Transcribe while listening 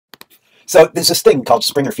So there's this thing called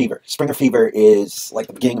Springer Fever. Springer Fever is like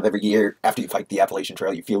the beginning of every year after you've hiked the Appalachian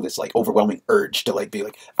Trail. You feel this like overwhelming urge to like be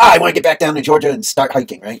like, I want to get back down to Georgia and start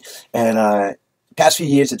hiking, right? And past few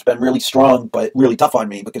years it's been really strong, but really tough on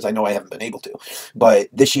me because I know I haven't been able to. But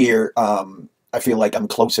this year, I feel like I'm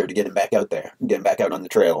closer to getting back out there, getting back out on the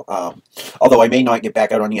trail. Although I may not get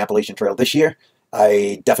back out on the Appalachian Trail this year,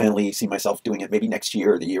 I definitely see myself doing it maybe next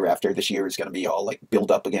year or the year after. This year is going to be all like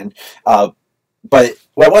build up again. But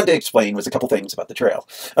what I wanted to explain was a couple things about the trail.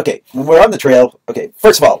 Okay, when we're on the trail, okay,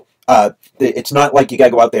 first of all, it's not like you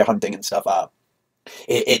gotta go out there hunting and stuff.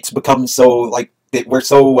 It's become so like we're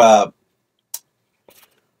so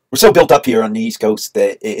built up here on the East Coast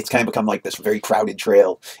that it's kind of become like this very crowded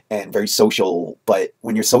trail and very social. But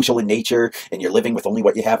when you're social in nature and you're living with only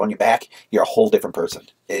what you have on your back, you're a whole different person.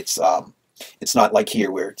 It's not like here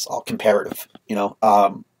where it's all comparative, you know.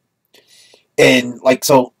 And like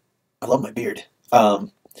so, I love my beard.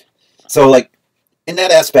 So like in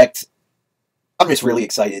that aspect, I'm just really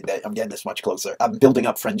excited that I'm getting this much closer. I'm building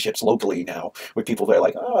up friendships locally now with people that are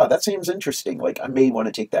like, oh, that seems interesting. Like I may want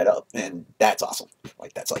to take that up, and that's awesome.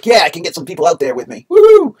 Like that's like, yeah, I can get some people out there with me.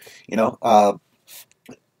 Woo! You know.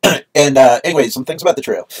 And anyway, some things about the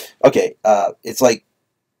trail. Okay, it's like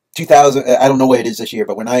 2,000. I don't know what it is this year,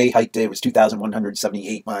 but when I hiked it, it was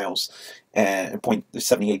 2,178 miles and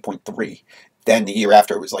 78.3. Then the year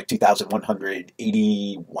after it was like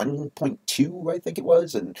 2,181.2, I think it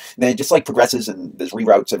was. And then it just like progresses and there's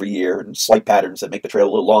reroutes every year and slight patterns that make the trail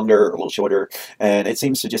a little longer or a little shorter. And it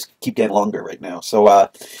seems to just keep getting longer right now. So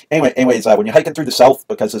anyways, when you're hiking through the south,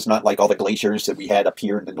 because it's not like all the glaciers that we had up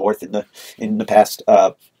here in the north in the past,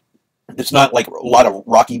 it's not like a lot of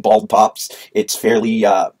rocky bald tops. It's fairly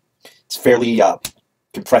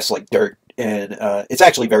compressed like dirt. And it's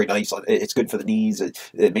actually very nice. It's good for the knees.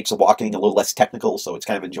 It makes the walking a little less technical, so it's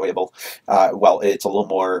kind of enjoyable. Well, it's a little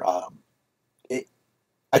more,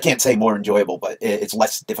 I can't say more enjoyable, but it's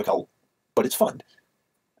less difficult, but it's fun.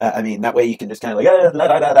 I mean, that way you can just kind of like,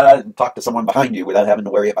 and talk to someone behind you without having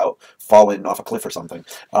to worry about falling off a cliff or something.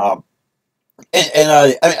 I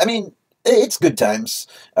mean, it's good times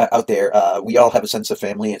out there. We all have a sense of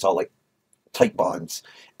family. It's all like tight bonds.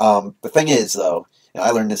 The thing is, though,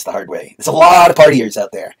 I learned this the hard way. There's a lot of partiers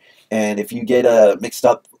out there, and if you get mixed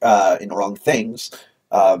up in the wrong things,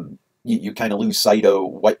 you kind of lose sight of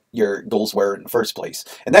what your goals were in the first place.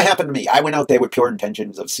 And that happened to me. I went out there with pure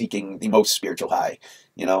intentions of seeking the most spiritual high,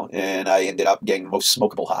 you know, and I ended up getting the most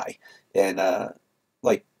smokable high. And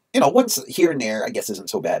like, you know, once here and there, I guess isn't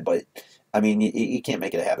so bad, but I mean, you can't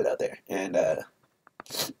make it a habit out there. And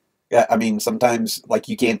yeah, I mean, sometimes like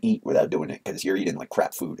you can't eat without doing it because you're eating like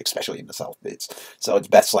crap food, especially in the South. It's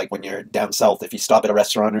best like when you're down south, if you stop at a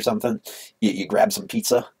restaurant or something, you grab some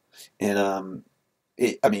pizza, and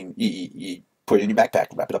I mean, you put it in your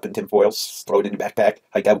backpack, wrap it up in tin foils, throw it in your backpack,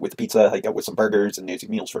 hike out with the pizza, hike out with some burgers, and there's your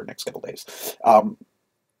meals for the next couple days.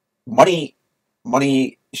 Money,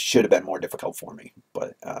 money should have been more difficult for me,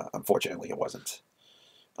 but unfortunately, it wasn't.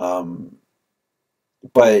 Um,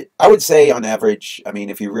 But I would say on average, I mean,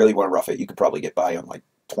 if you really want to rough it, you could probably get by on like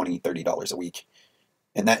 $20, $30 a week.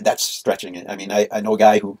 And that's stretching it. I mean, I know a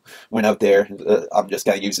guy who went out there. I'm just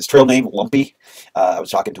going to use his trail name, Lumpy. I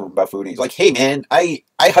was talking to him about food. And he's like, hey, man, I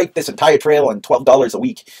hiked this entire trail on $12 a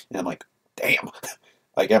week. And I'm like, damn.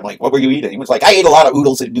 Like, I'm like, what were you eating? He was like, I ate a lot of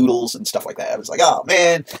oodles and noodles and stuff like that. I was like, oh,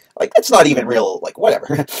 man, like, that's not even real, like,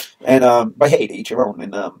 whatever. And, but hey, to each your own.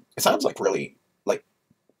 And it sounds like really, like,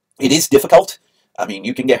 it is difficult. I mean,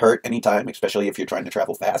 you can get hurt anytime, especially if you're trying to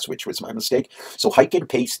travel fast, which was my mistake. So hike at a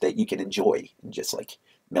pace that you can enjoy and just like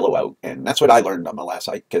mellow out. And that's what I learned on my last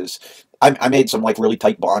hike because I made some like really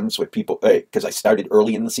tight bonds with people because I started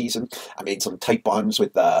early in the season. I made some tight bonds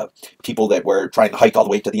with people that were trying to hike all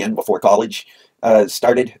the way to the end before college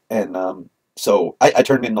started. And so I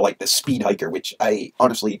turned into like this speed hiker, which I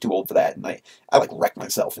honestly too old for that. And I like wrecked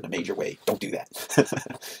myself in a major way. Don't do that.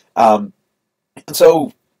 And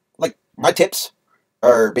so like my tips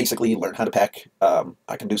or basically learn how to pack.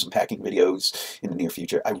 I can do some packing videos in the near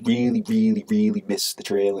future. I really, really, really miss the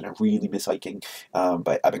trail and I really miss hiking.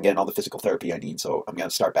 But I've been getting all the physical therapy I need, so I'm going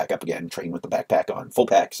to start back up again, train with the backpack on full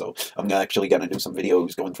pack. So I'm actually going to do some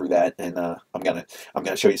videos going through that, and I'm gonna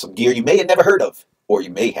show you some gear you may have never heard of, or you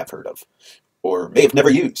may have heard of, or may have never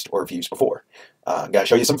used, or have used before. I'm going to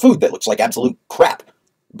show you some food that looks like absolute crap,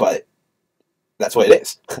 but that's what it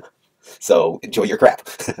is. So enjoy your crap.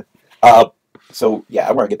 So yeah,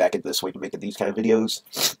 I want to get back into this way to making these kind of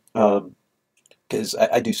videos, because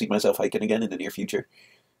I do see myself hiking again in the near future,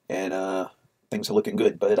 and things are looking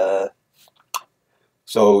good. But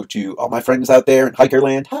so to all my friends out there in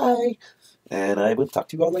Hikerland, hi, and I will talk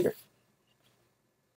to you all later.